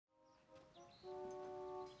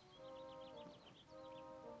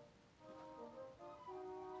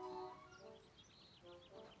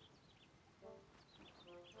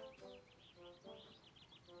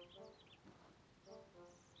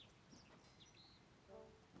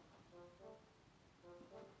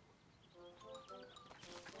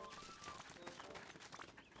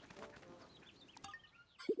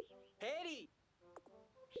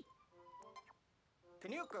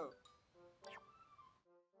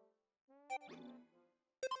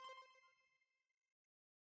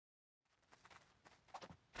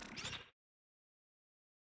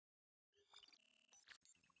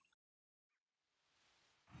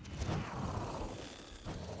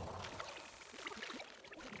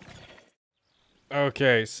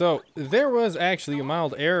Okay, so there was actually a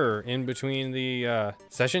mild error in between the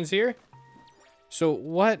sessions here. So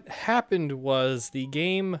what happened was the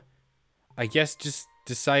game, I guess, just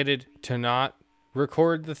decided to not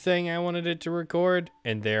record the thing I wanted it to record,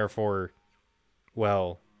 and therefore,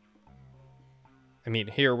 well, I mean,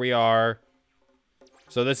 here we are.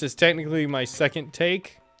 So this is technically my second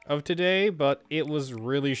take of today, but it was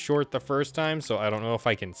really short the first time, so I don't know if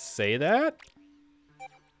I can say that.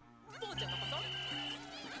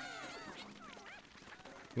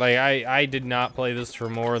 Like, I did not play this for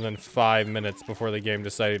more than 5 minutes before the game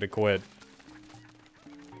decided to quit.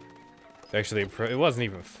 Actually, it wasn't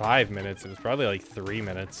even 5 minutes. It was probably like 3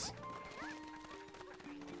 minutes.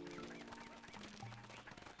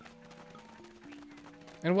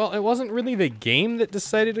 And well, it wasn't really the game that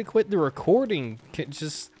decided to quit. The recording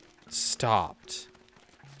just stopped.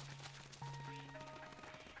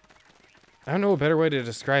 I don't know a better way to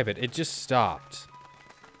describe it. It just stopped.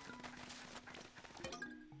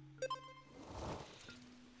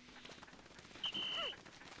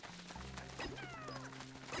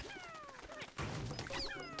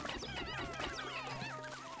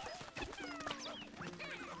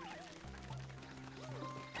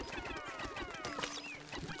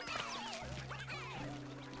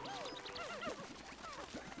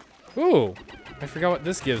 Ooh, I forgot what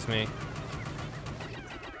this gives me.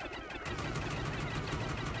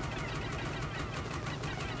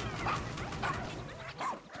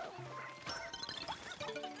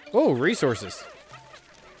 Oh, resources.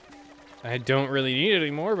 I don't really need it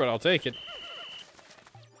anymore, but I'll take it.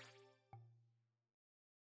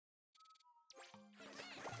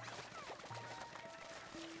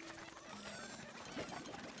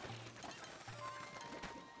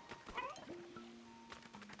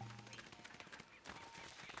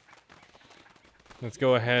 Let's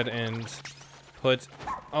go ahead and put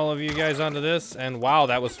all of you guys onto this, and wow,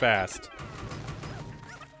 that was fast.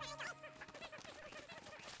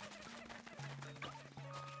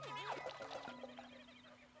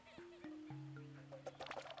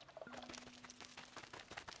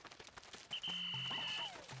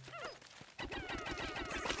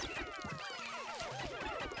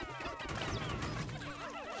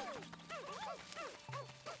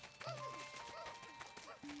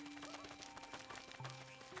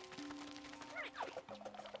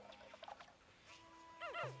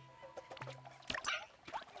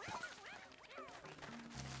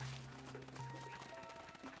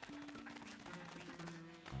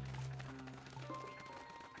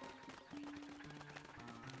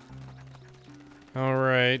 All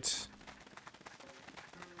right.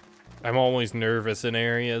 I'm always nervous in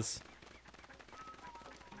areas.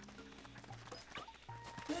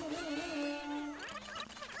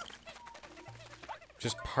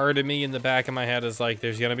 Just part of me in the back of my head is like,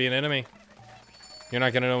 there's gonna be an enemy. You're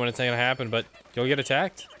not gonna know when it's gonna happen, but you'll get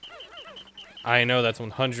attacked. I know that's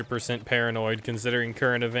 100% paranoid considering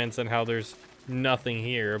current events and how there's nothing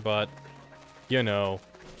here, but you know.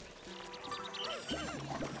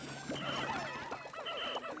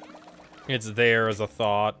 It's there as a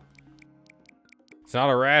thought. It's not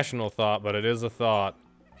a rational thought, but it is a thought.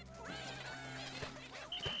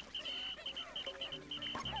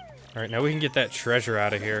 Alright, now we can get that treasure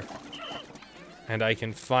out of here. And I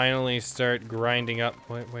can finally start grinding up.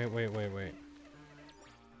 Wait.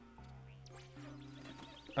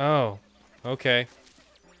 Oh, okay.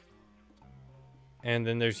 And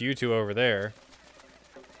then there's you two over there.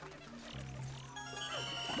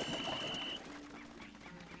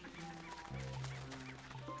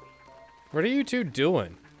 What are you two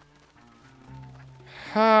doing?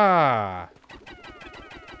 Ha!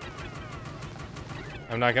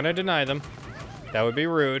 I'm not gonna deny them. That would be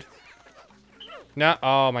rude. No,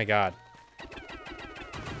 oh my god.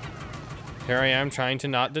 Here I am trying to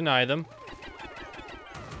not deny them.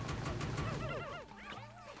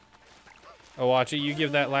 Owachi, you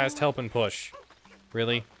give that last helping push.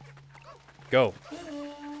 Really? Go.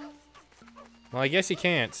 Well, I guess you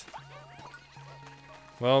can't.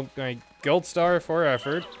 Well, gold star for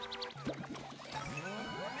effort.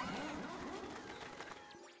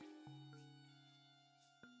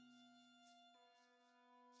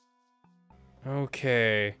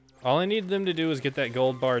 Okay. All I need them to do is get that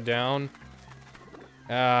gold bar down.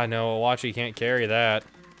 Ah, no, Owachi can't carry that.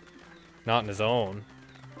 Not on his own.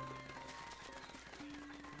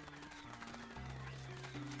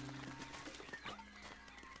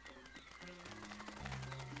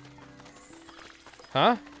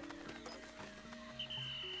 Huh?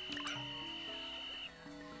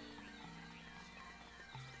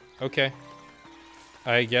 Okay.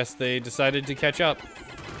 I guess they decided to catch up.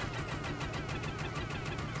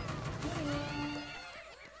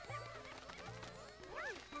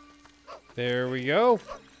 There we go.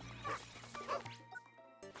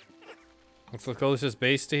 What's the closest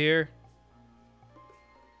base to here?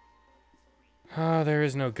 Ah, there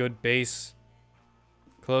is no good base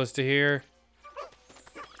close to here.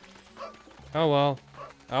 Oh well.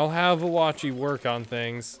 I'll have Awachi work on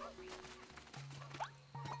things.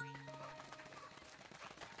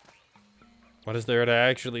 What is there to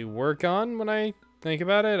actually work on when I think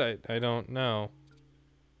about it? I don't know.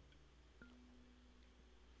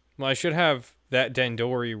 Well, I should have that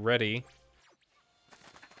Dandori ready.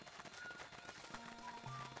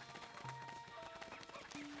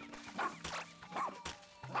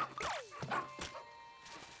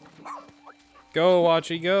 Go,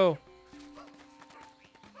 Awachi, go!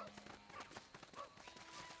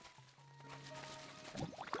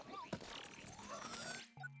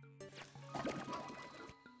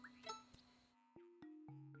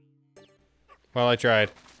 Well, I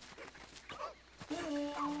tried.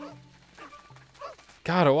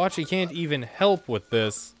 God, Awachi can't even help with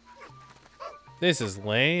this. This is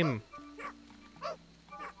lame.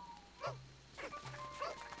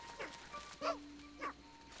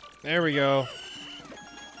 There we go.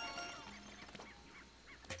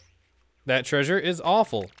 That treasure is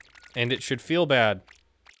awful, and it should feel bad.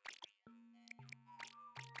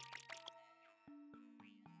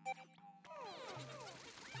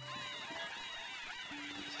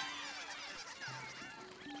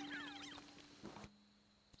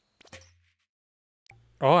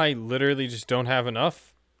 Oh, I literally just don't have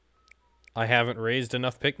enough. I haven't raised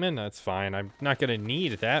enough Pikmin. That's fine. I'm not gonna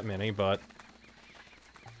need that many, but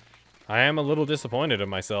I am a little disappointed in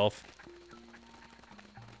myself.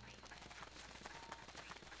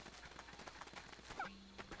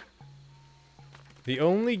 The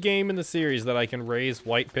only game in the series that I can raise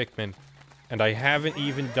white Pikmin, and I haven't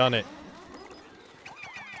even done it.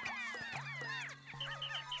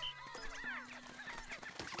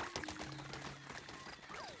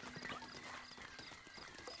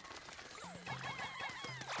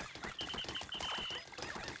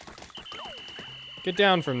 Get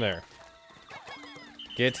down from there.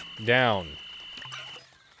 Get down.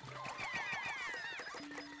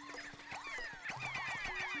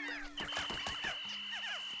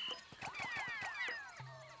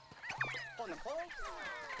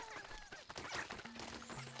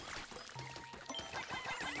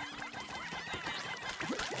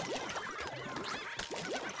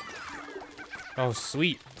 Oh,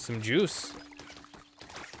 sweet. Some juice.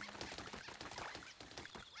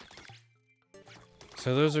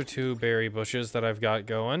 So those are 2 berry bushes that I've got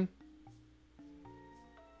going.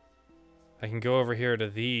 I can go over here to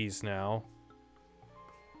these now.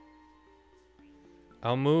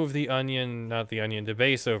 I'll move the onion, not the onion, the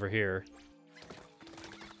base over here.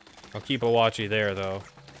 I'll keep Awachi there, though.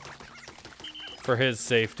 For his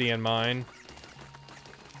safety and mine.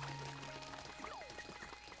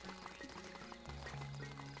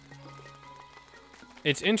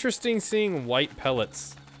 It's interesting seeing white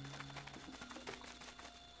pellets.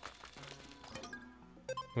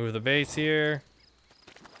 Move the base here.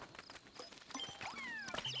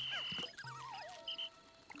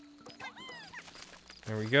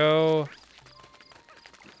 There we go.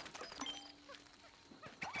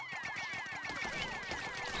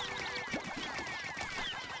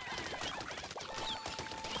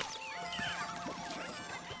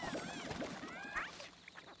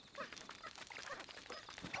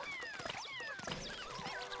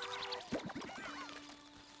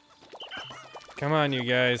 Come on, you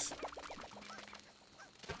guys.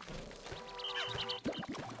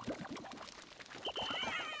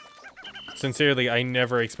 Sincerely, I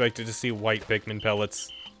never expected to see white Pikmin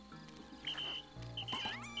pellets.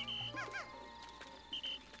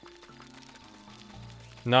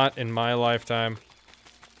 Not in my lifetime.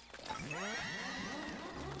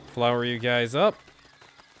 Flower you guys up.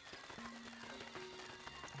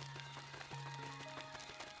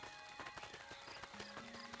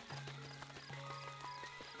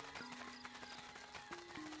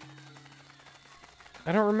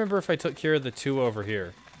 I don't remember if I took care of the 2 over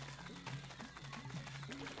here.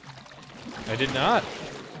 I did not.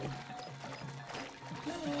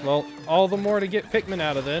 Well, all the more to get Pikmin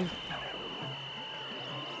out of then.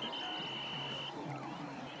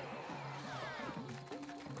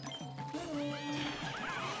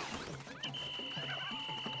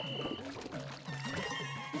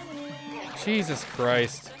 Jesus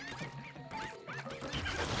Christ.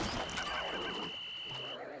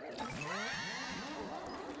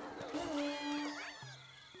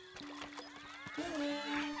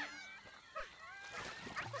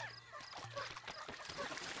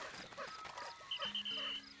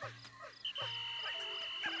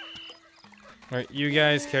 Alright, you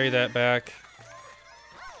guys carry that back.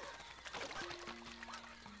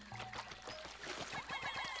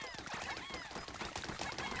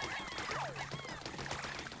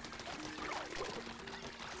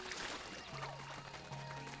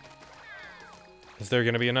 Is there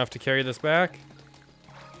going to be enough to carry this back?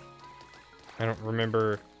 I don't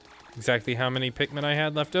remember exactly how many Pikmin I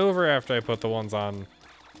had left over after I put the ones on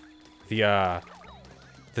the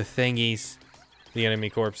thingies, the enemy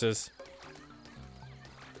corpses.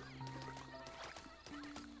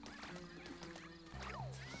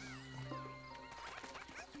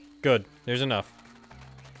 Good, there's enough.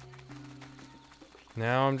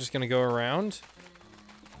 Now I'm just gonna go around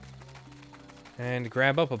and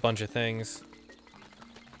grab up a bunch of things.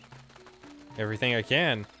 Everything I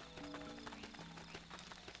can.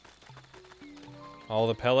 All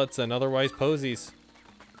the pellets and otherwise posies.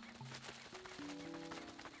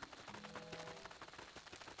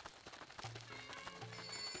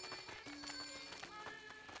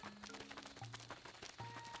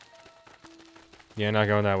 Yeah, not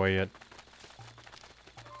going that way yet.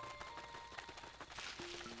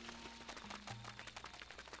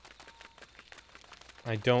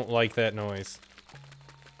 I don't like that noise.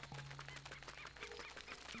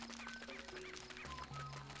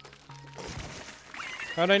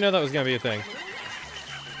 How did I know that was gonna be a thing?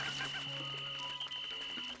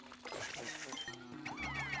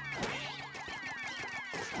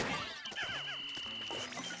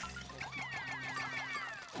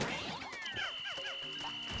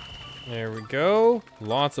 There we go.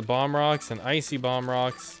 Lots of bomb rocks and icy bomb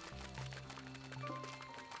rocks.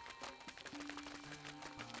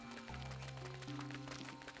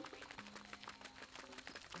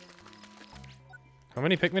 How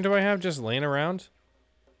many Pikmin do I have just laying around?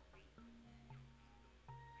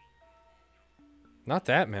 Not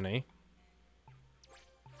that many.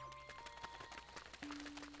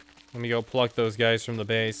 Let me go pluck those guys from the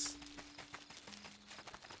base.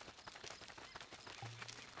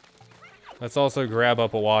 Let's also grab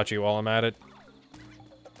up a Watchy while I'm at it.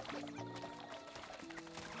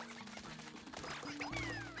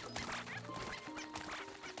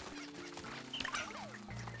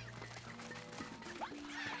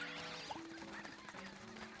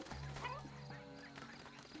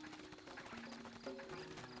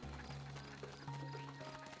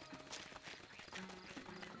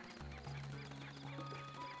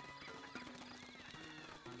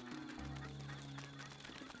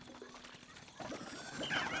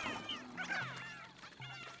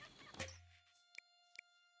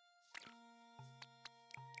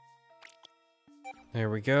 There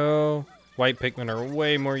we go. White Pikmin are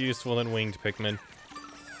way more useful than winged Pikmin.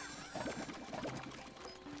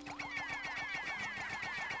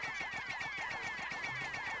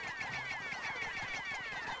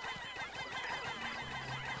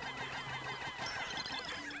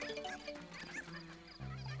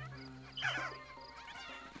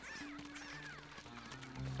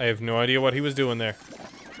 I have no idea what he was doing there.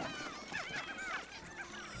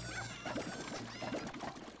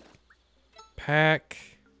 Pack.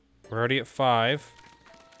 We're already at 5.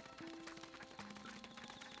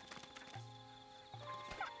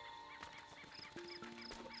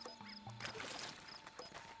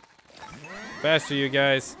 Faster, you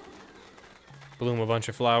guys. Bloom a bunch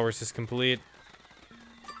of flowers is complete.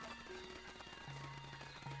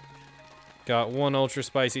 Got 1 ultra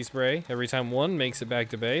spicy spray. Every time 1 makes it back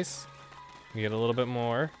to base, we get a little bit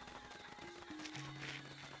more.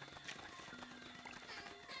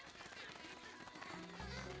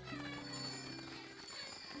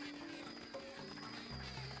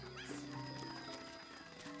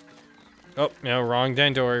 Oh, no, wrong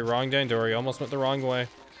Dandori, wrong Dandori. Almost went the wrong way.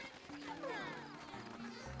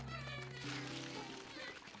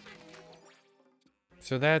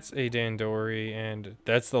 So that's a Dandori, and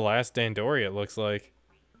that's the last Dandori, it looks like.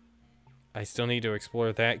 I still need to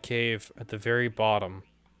explore that cave at the very bottom.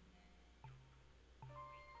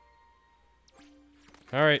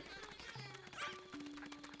 Alright.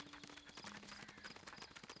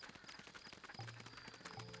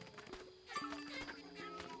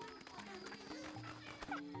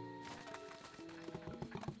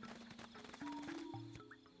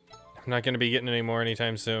 I'm not going to be getting any more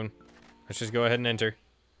anytime soon. Let's just go ahead and enter.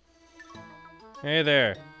 Hey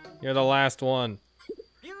there. You're the last one.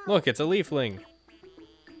 Look, it's a leafling.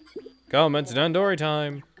 Come, it's Dandori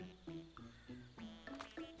time.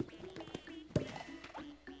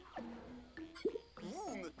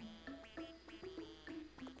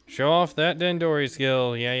 Show off that Dandori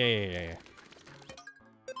skill. Yeah.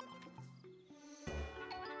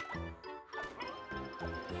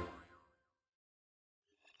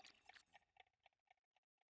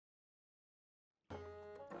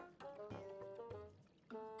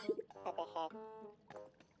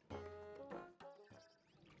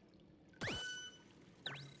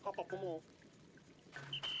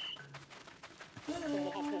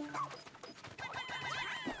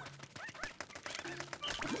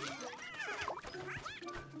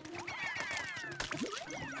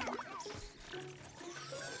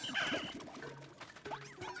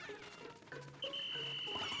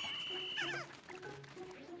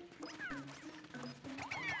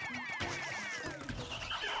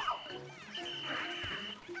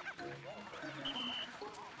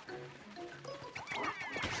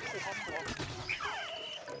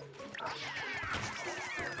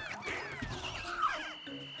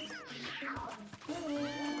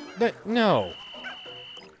 No.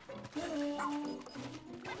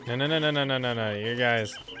 No, you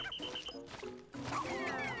guys.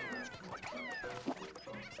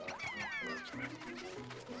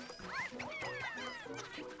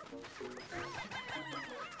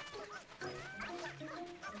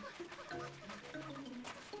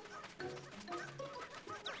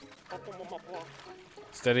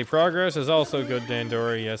 Steady progress is also good,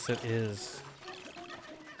 Dandori. Yes, it is.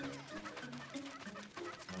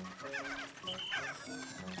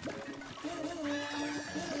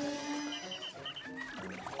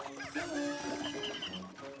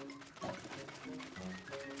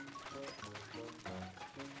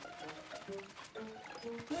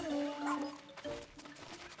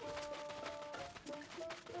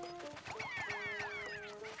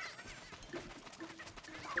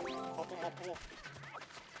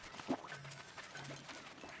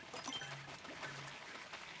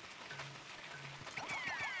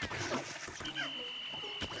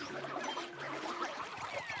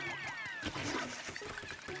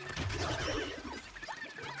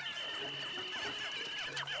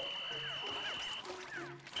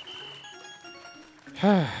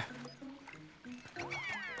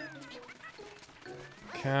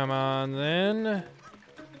 Come on, then.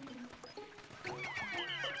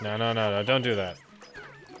 No, don't do that.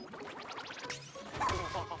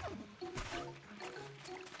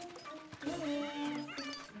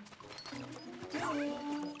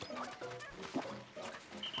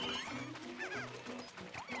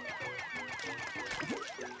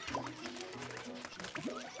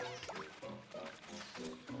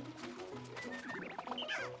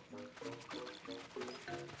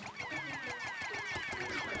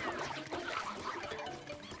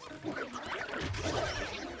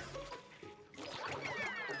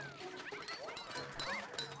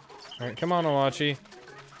 Alright, come on, Awachi.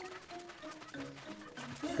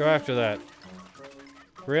 Go after that.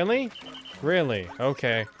 Really? Really?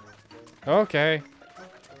 Okay. Okay.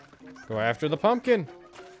 Go after the pumpkin.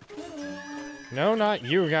 No, not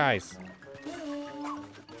you guys.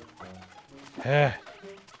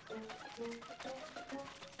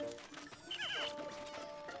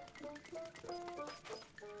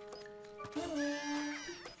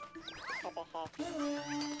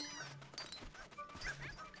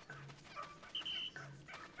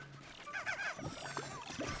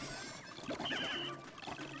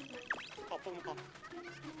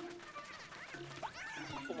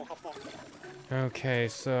 Okay,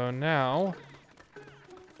 so now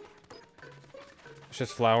let's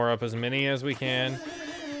just flower up as many as we can.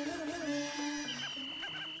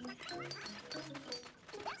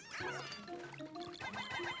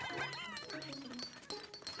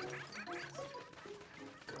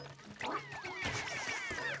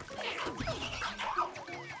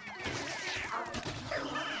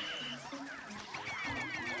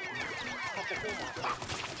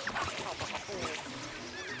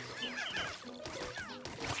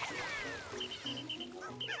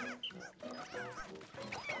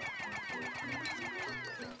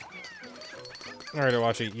 Alright,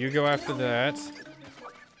 Awachi, you go after that.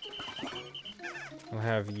 I'll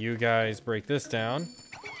have you guys break this down.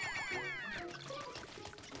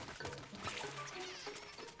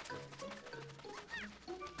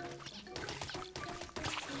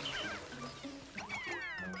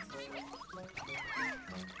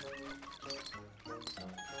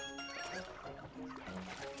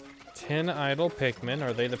 Ten idle Pikmin.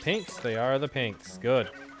 Are they the pinks? They are the pinks. Good.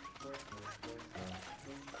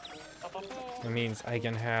 That means I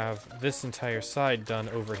can have this entire side done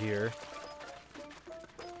over here.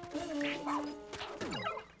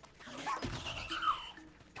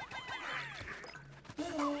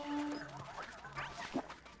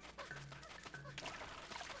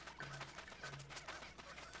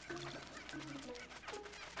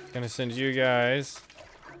 Gonna send you guys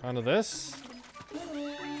onto this.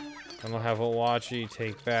 And we'll have Awachi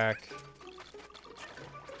take back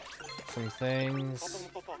some things.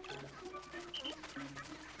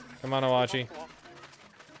 Come on, Awachi.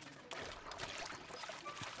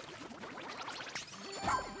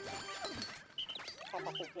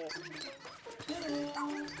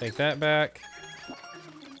 Take that back.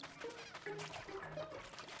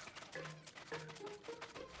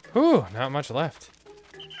 Whew, not much left.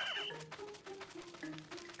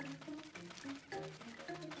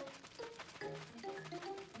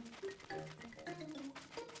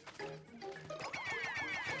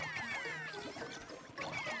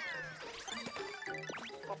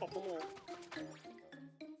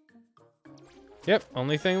 Yep,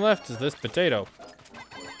 only thing left is this potato.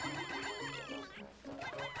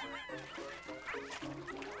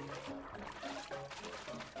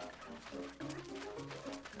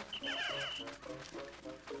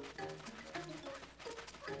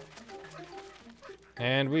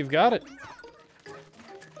 And we've got it.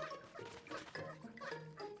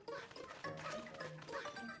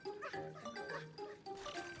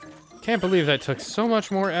 Can't believe that took so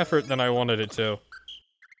much more effort than I wanted it to.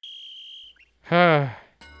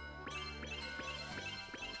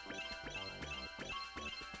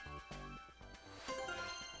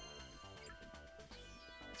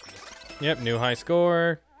 Yep, new high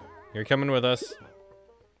score. You're coming with us.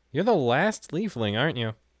 You're the last leafling, aren't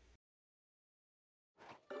you?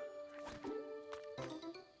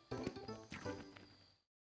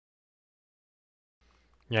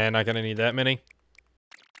 Yeah, not gonna need that many.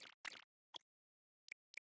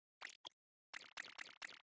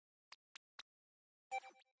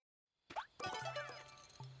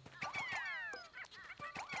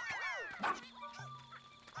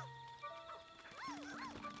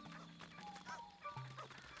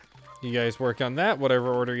 You guys work on that,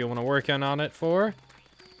 whatever order you want to work on it for.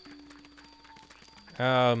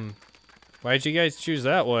 Why'd you guys choose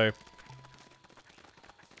that way?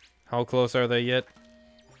 How close are they yet?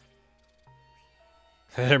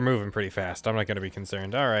 They're moving pretty fast. I'm not going to be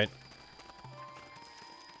concerned. All right.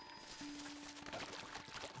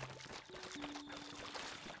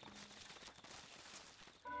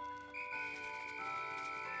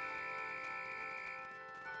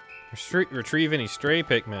 Retrieve any stray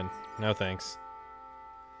Pikmin. No thanks.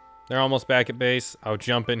 They're almost back at base. I'll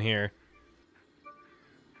jump in here.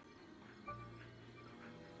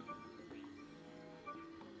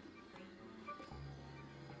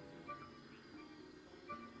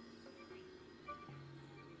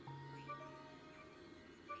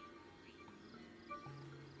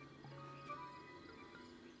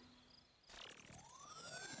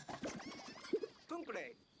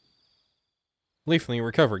 Leafling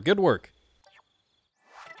recovered. Good work.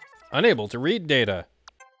 Unable to read data.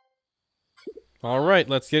 Alright,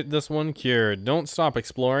 let's get this one cured. Don't stop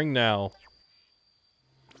exploring now.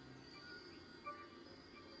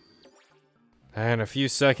 In a few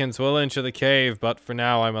seconds, we'll enter the cave, but for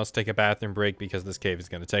now I must take a bathroom break because this cave is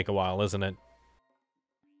going to take a while, isn't it?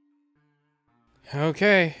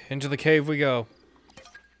 Okay, into the cave we go.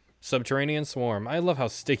 Subterranean swarm. I love how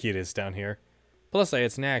sticky it is down here. Plus, I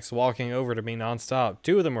had snacks walking over to me non-stop.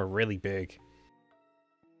 2 of them were really big.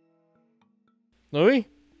 Louis?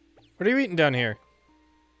 What are you eating down here?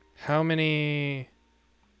 How many...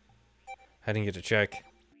 I didn't get to check.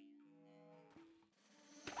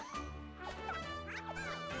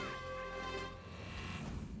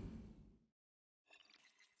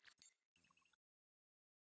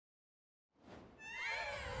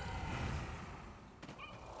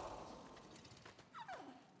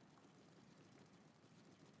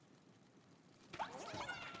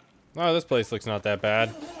 Oh, this place looks not that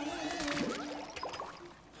bad.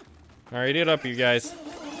 Alright, eat up, you guys.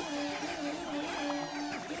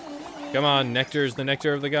 Come on, nectar is the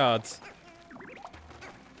nectar of the gods.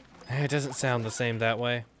 It doesn't sound the same that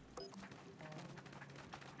way.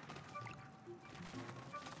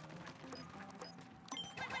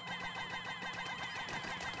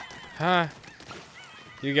 Huh.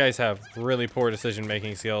 You guys have really poor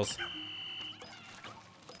decision-making skills.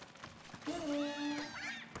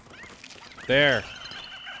 There.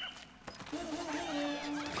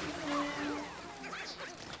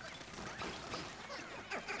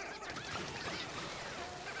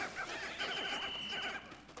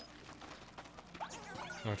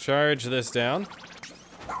 I'll charge this down.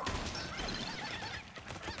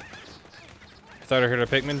 Thought I heard a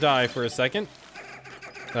Pikmin die for a second.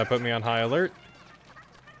 That put me on high alert.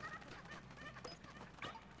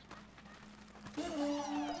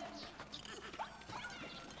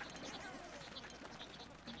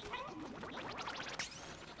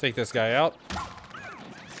 Take this guy out.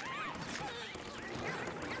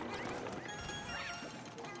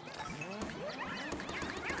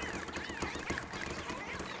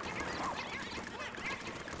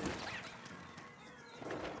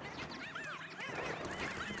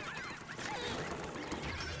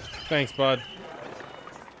 Thanks, bud.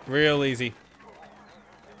 Real easy.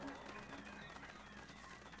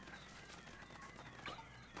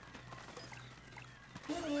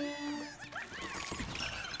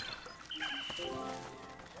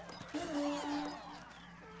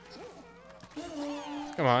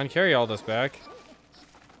 Come on, carry all this back.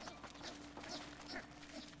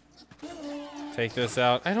 Take this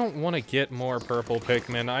out. I don't want to get more purple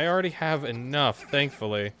Pikmin. I already have enough,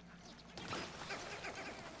 thankfully.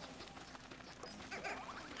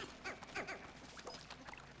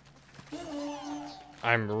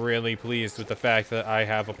 I'm really pleased with the fact that I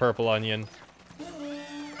have a purple onion.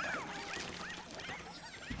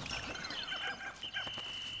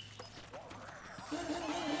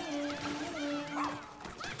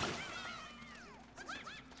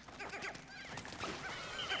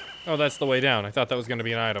 Oh, that's the way down. I thought that was going to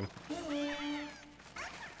be an item.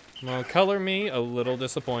 Well, color me a little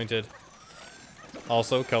disappointed.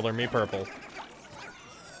 Also, color me purple.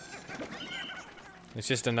 It's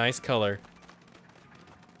just a nice color.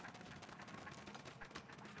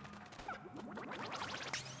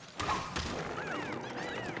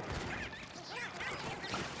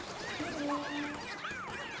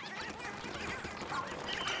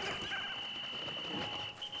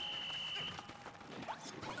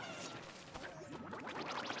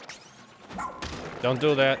 Don't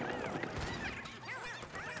do that.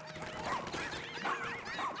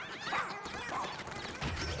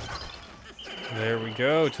 There we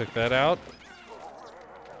go. Took that out.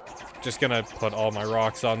 Just gonna put all my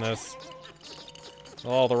rocks on this.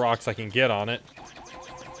 All the rocks I can get on it.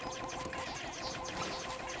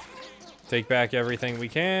 Take back everything we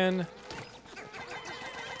can.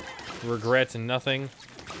 Regret nothing.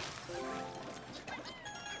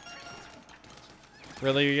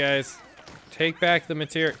 Really, you guys? Take back the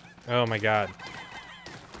material. Oh my god.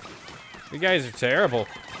 You guys are terrible.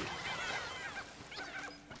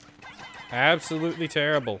 Absolutely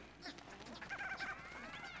terrible.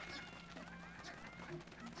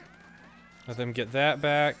 Let them get that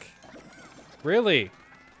back. Really?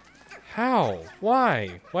 How?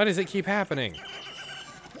 Why? Why does it keep happening?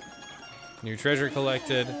 New treasure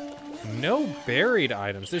collected. No buried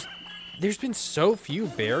items. There's been so few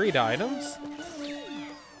buried items.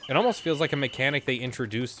 It almost feels like a mechanic they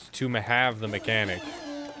introduced to have the mechanic.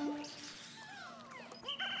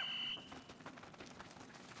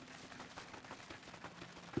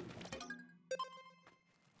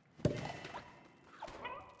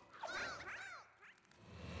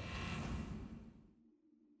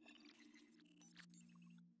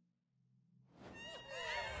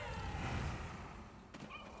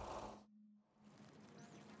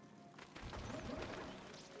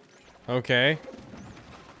 Okay.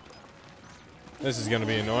 This is gonna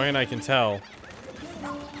be annoying, I can tell.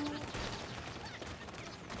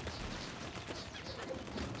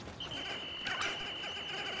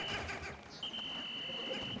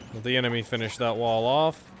 Let the enemy finish that wall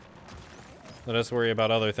off. Let us worry about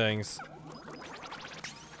other things.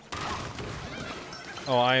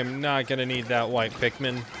 Oh, I am not gonna need that white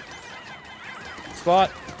Pikmin.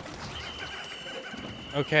 Spot.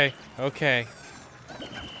 Okay, okay.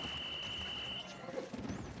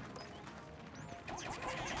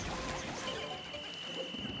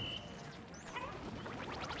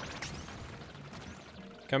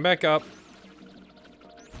 Come back up.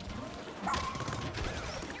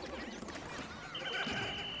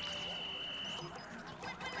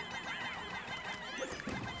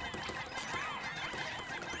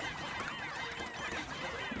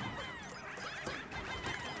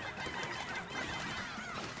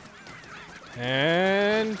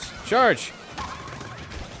 And charge.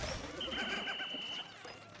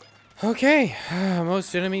 Okay,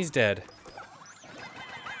 most enemies dead.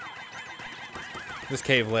 This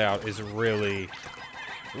cave layout is really,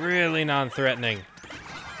 really non-threatening.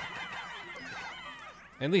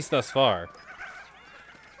 At least thus far.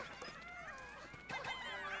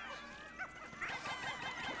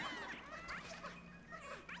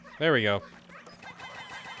 There we go.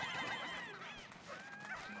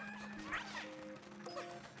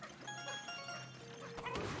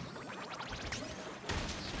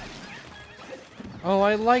 Oh,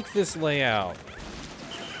 I like this layout.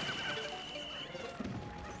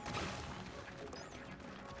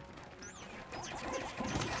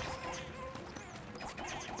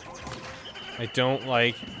 I don't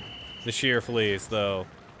like the sheer fleas, though.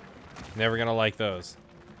 Never gonna like those.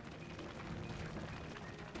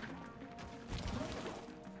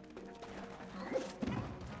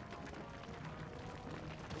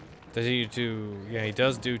 Does he do... Yeah, he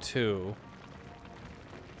does do 2.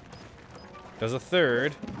 Does a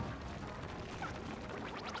 3rd.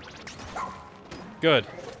 Good.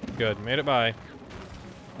 Good. Made it by.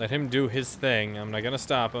 Let him do his thing. I'm not gonna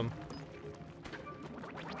stop him.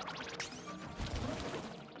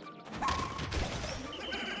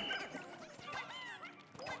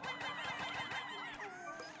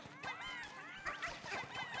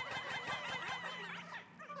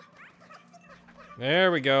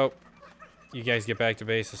 There we go. You guys get back to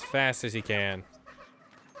base as fast as you can.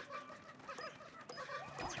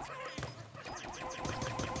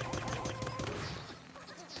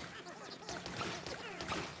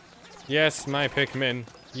 Yes, my Pikmin.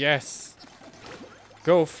 Yes.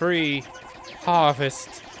 Go free.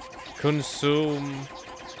 Harvest. Consume.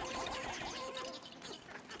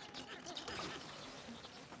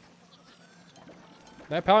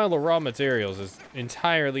 That pile of raw materials is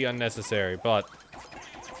entirely unnecessary, but...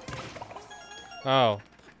 Oh.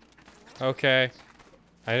 Okay.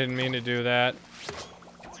 I didn't mean to do that.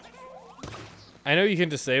 I know you can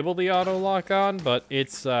disable the auto lock-on, but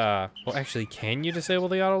it's, well, actually, can you disable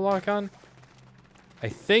the auto lock-on? I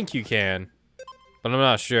think you can, but I'm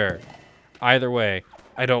not sure. Either way,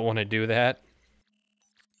 I don't want to do that.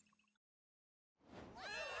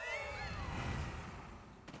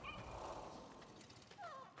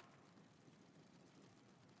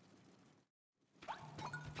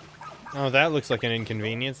 Oh, that looks like an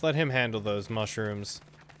inconvenience. Let him handle those mushrooms.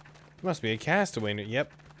 There must be a castaway.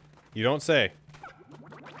 Yep. You don't say.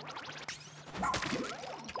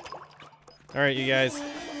 Alright, you guys.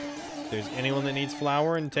 If there's anyone that needs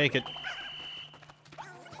flour, and take it.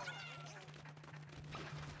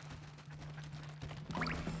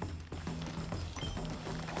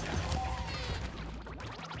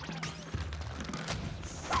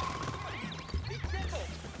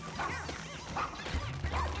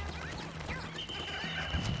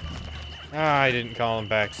 Ah, I didn't call him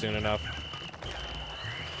back soon enough.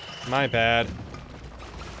 My bad.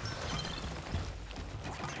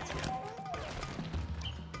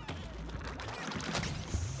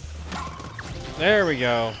 There we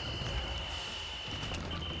go.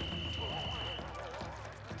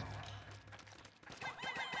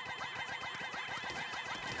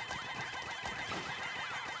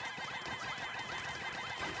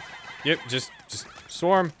 Yep, just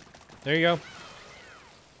swarm. There you go.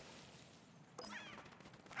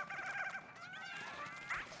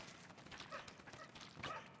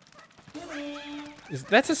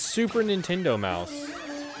 That's a Super Nintendo mouse.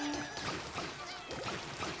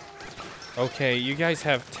 Okay, you guys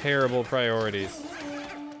have terrible priorities.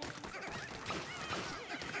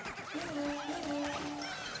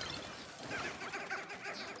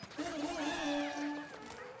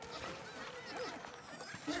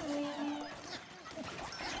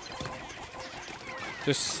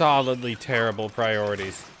 Just solidly terrible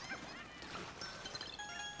priorities.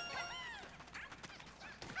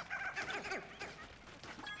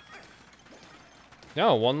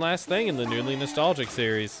 No, one last thing in the newly nostalgic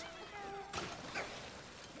series.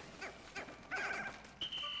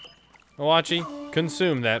 Awachi,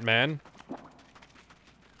 consume that man.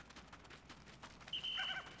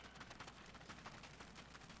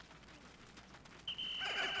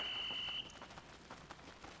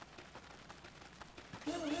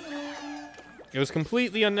 It was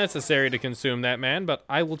completely unnecessary to consume that man, but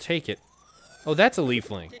I will take it. Oh, that's a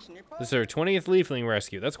leafling. This is our 20th leafling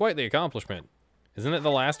rescue. That's quite the accomplishment. Isn't it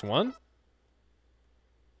the last one?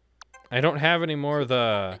 I don't have any more of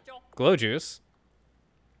the glow juice.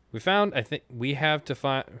 We found, I think, we have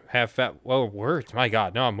to have fat, well, words. My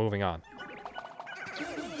God, no, I'm moving on.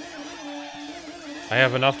 I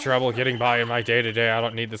have enough trouble getting by in my day-to-day. I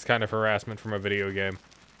don't need this kind of harassment from a video game.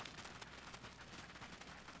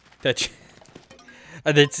 That's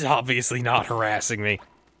obviously not harassing me.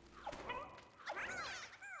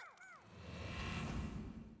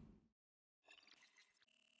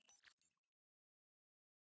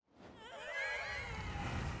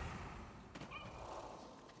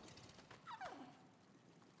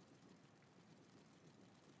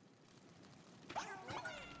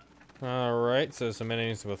 Alright, so some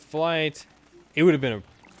enemies with flight. It would have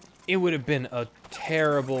been a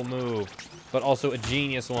terrible move, but also a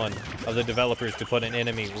genius one of the developers to put an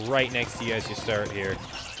enemy right next to you as you start here.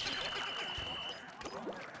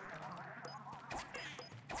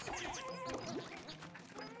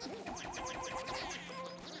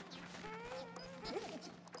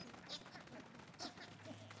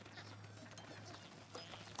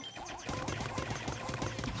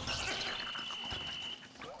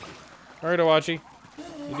 Alright, Awachi.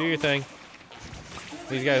 You do your thing.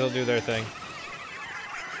 These guys will do their thing.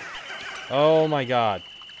 Oh my God.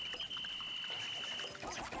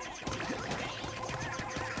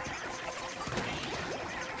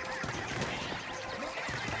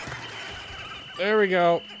 There we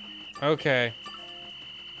go. Okay.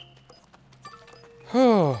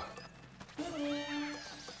 Whew.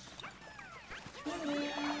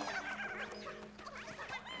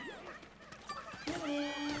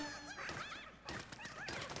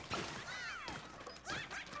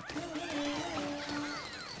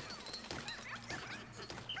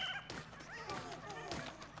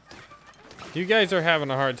 You guys are having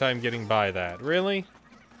a hard time getting by that. Really?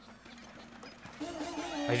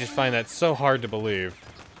 I just find that so hard to believe.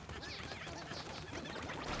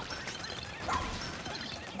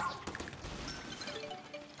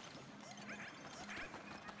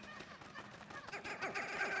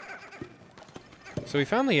 So we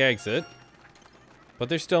found the exit, but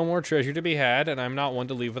there's still more treasure to be had, and I'm not one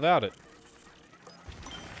to leave without it.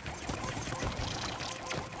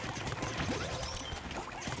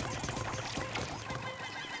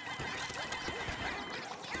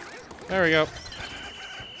 There we go.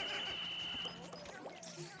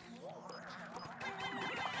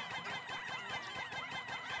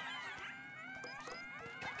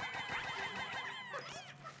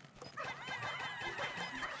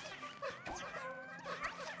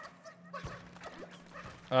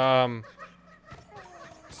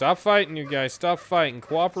 Stop fighting, you guys. Stop fighting.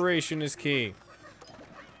 Cooperation is key.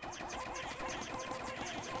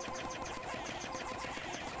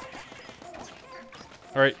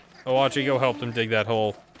 Alright, I'll watch you go help them dig that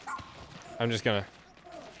hole. I'm just gonna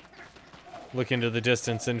look into the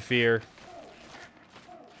distance in fear.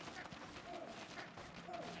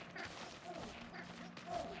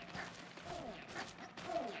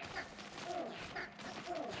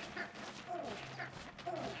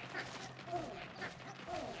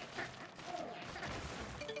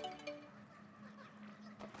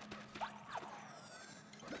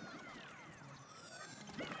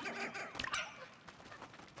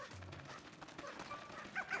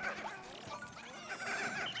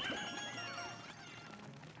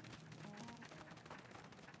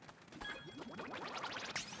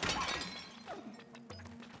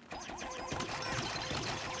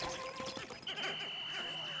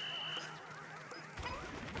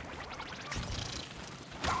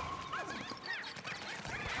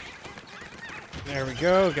 There we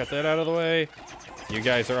go, got that out of the way. You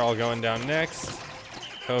guys are all going down next.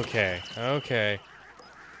 Okay, okay.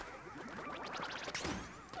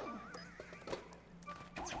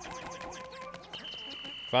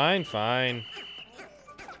 Fine, fine.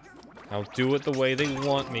 I'll do it the way they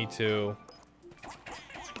want me to.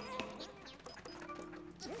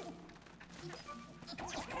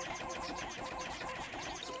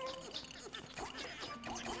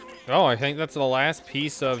 Oh, I think that's the last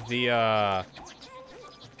piece of the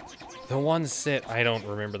one sit I don't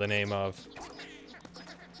remember the name of.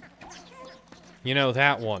 You know,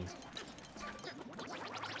 that one.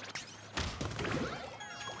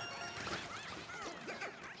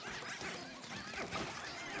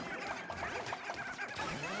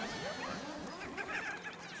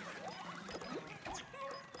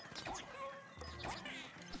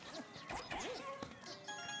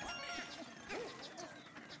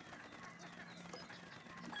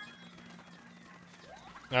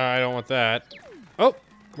 I don't want that. Oh,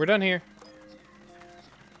 we're done here.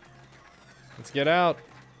 Let's get out.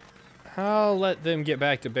 I'll let them get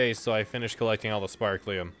back to base so I finish collecting all the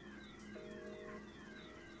sparklium.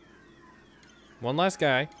 One last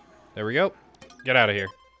guy. There we go. Get out of here.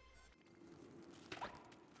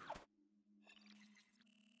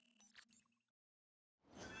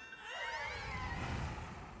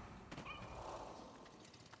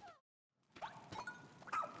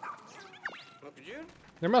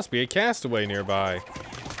 There must be a castaway nearby.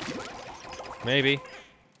 Maybe.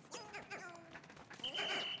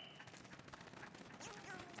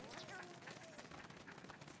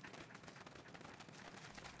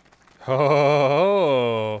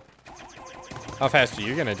 Oh, how fast are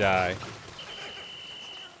you gonna die?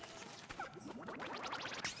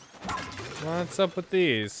 What's up with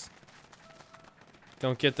these?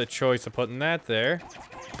 Don't get the choice of putting that there.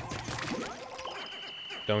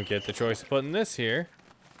 Don't get the choice of putting this here.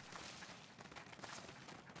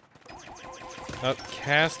 Oh,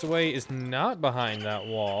 castaway is not behind that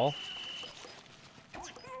wall.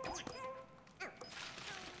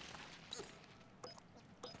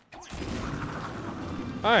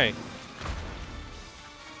 Alright.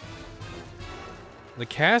 The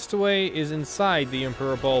castaway is inside the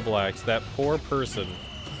Emperor Bulblax, that poor person.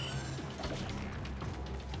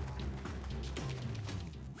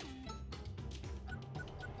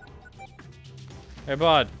 Hey,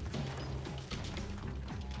 bud.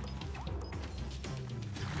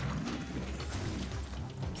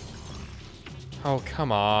 Oh,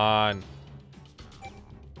 come on.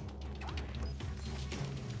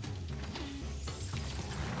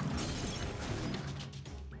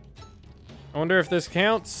 wonder if this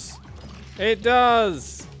counts. It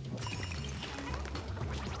does!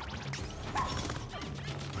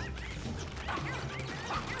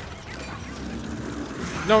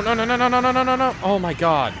 No, no, no, no, no, no, no, no, no, no. Oh my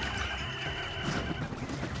god.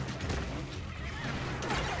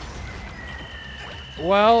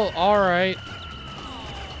 Well, alright.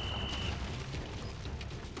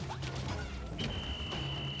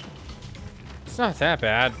 It's not that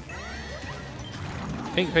bad.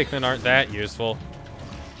 Pink Pikmin aren't that useful.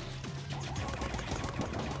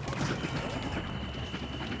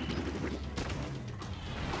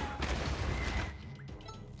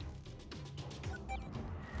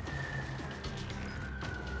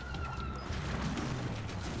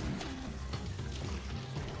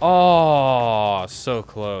 Oh, so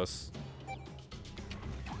close.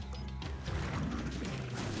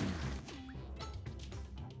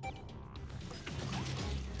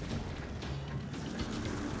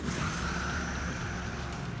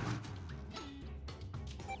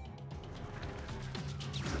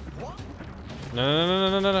 No, no, no,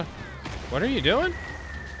 no, no, no. What are you doing?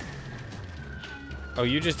 Oh,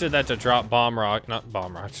 you just did that to drop not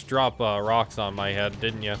bomb rocks, drop rocks on my head,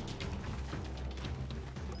 didn't you?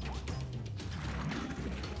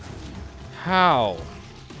 How?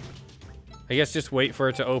 I guess just wait for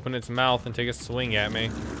it to open its mouth and take a swing at me.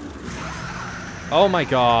 Oh my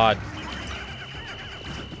god.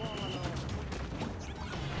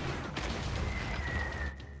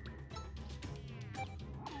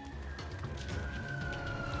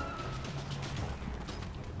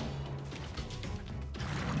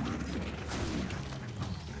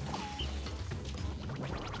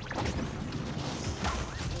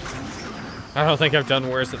 I don't think I've done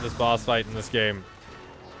worse at this boss fight in this game.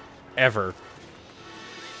 Ever.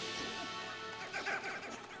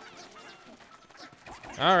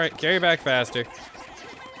 Alright, carry back faster.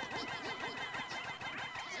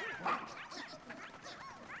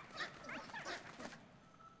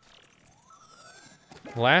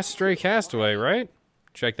 Last stray castaway, right?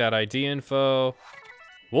 Check that ID info.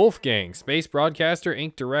 Wolfgang, Space Broadcaster,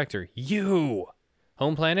 Inc. Director. You!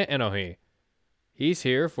 Home planet, Enohi. He's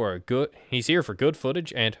here for good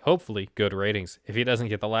footage and hopefully good ratings. If he doesn't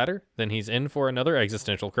get the latter, then he's in for another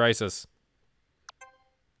existential crisis.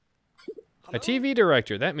 A TV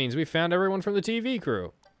director. That means we found everyone from the TV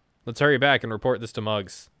crew. Let's hurry back and report this to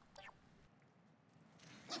Muggs.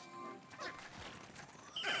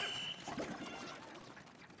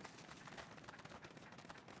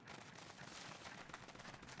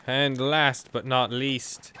 And last but not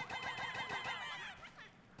least,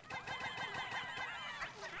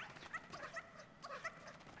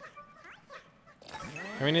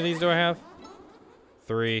 how many of these do I have?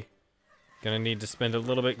 3. Gonna need to spend a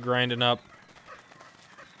little bit grinding up.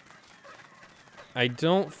 I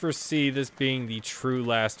don't foresee this being the true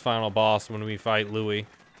last final boss when we fight Louie.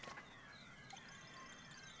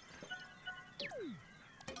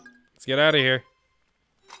 Let's get out of here.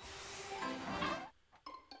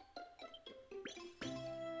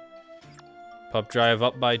 Pup drive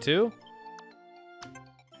up by 2.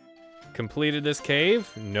 Completed this cave,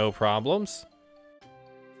 no problems.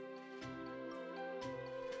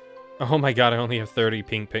 Oh my god, I only have 30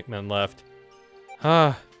 pink Pikmin left.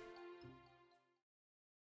 Ah.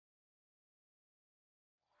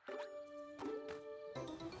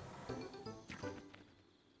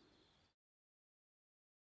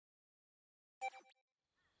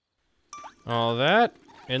 All that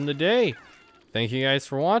in the day. Thank you guys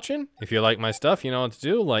for watching. If you like my stuff, you know what to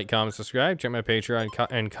do. Like, comment, subscribe. Check my Patreon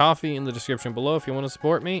and Coffee in the description below if you want to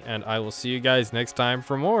support me. And I will see you guys next time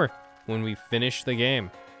for more when we finish the game.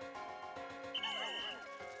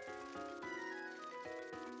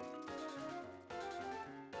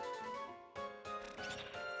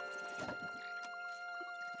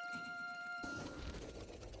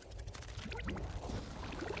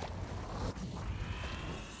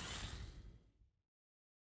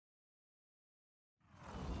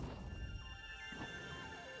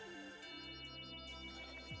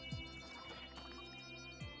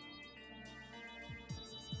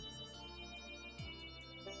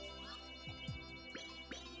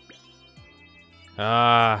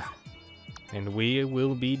 Ah, and we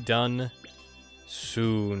will be done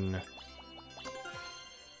soon.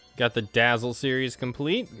 Got the Dazzle series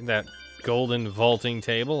complete. That golden vaulting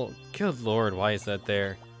table. Good lord, why is that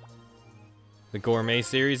there? The Gourmet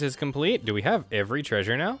series is complete. Do we have every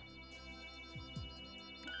treasure now?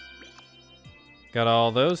 Got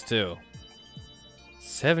all those too.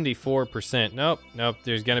 74%. Nope, nope.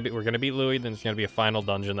 We're gonna beat Louie, then there's gonna be a final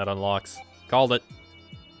dungeon that unlocks. Called it.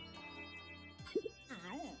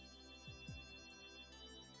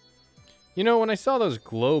 You know, when I saw those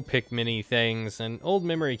glow Pikmin-y things, an old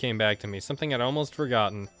memory came back to me, something I'd almost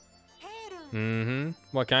forgotten.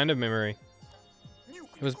 What kind of memory?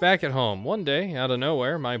 It was back at home. One day, out of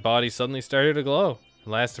nowhere, my body suddenly started to glow. It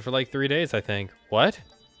lasted for like 3 days, I think. What?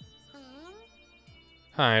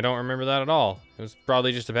 Huh, I don't remember that at all. It was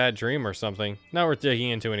probably just a bad dream or something. Not worth digging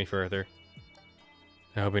into any further.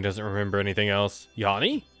 I hope he doesn't remember anything else.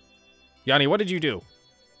 Yanni? Yanni, what did you do?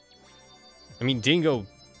 I mean, Dingo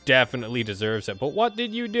definitely deserves it, but what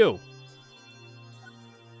did you do?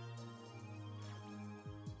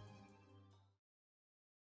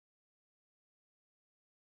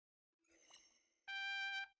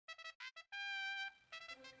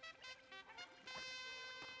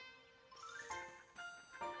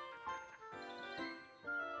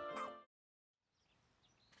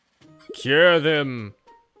 Cure them!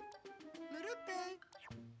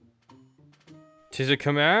 'Tis a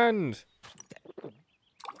command!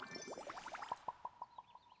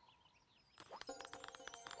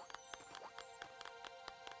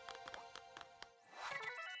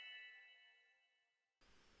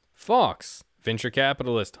 Fox, venture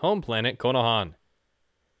capitalist, home planet Konohan.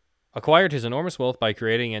 Acquired his enormous wealth by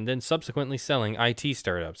creating and then subsequently selling IT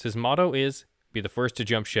startups. His motto is, be the first to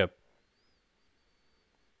jump ship.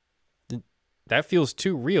 That feels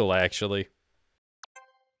too real, actually.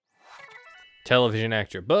 Television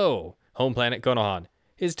actor Bo, home planet Konohan.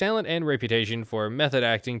 His talent and reputation for method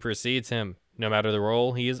acting precedes him. No matter the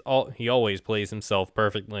role, he always plays himself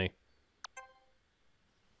perfectly.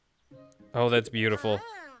 Oh, that's beautiful.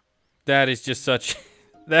 That is just such...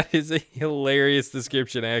 that is a hilarious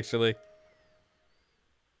description, actually.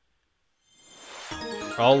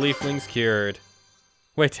 All leaflings cured.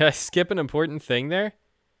 Wait, did I skip an important thing there?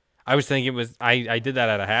 I was thinking it was... I did that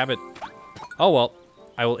out of habit. Oh, well.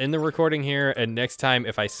 I will end the recording here, and next time,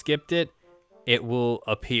 if I skipped it, it will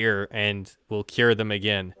appear and will cure them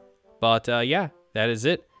again. But, yeah, that is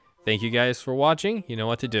it. Thank you guys for watching. You know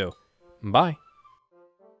what to do. Bye.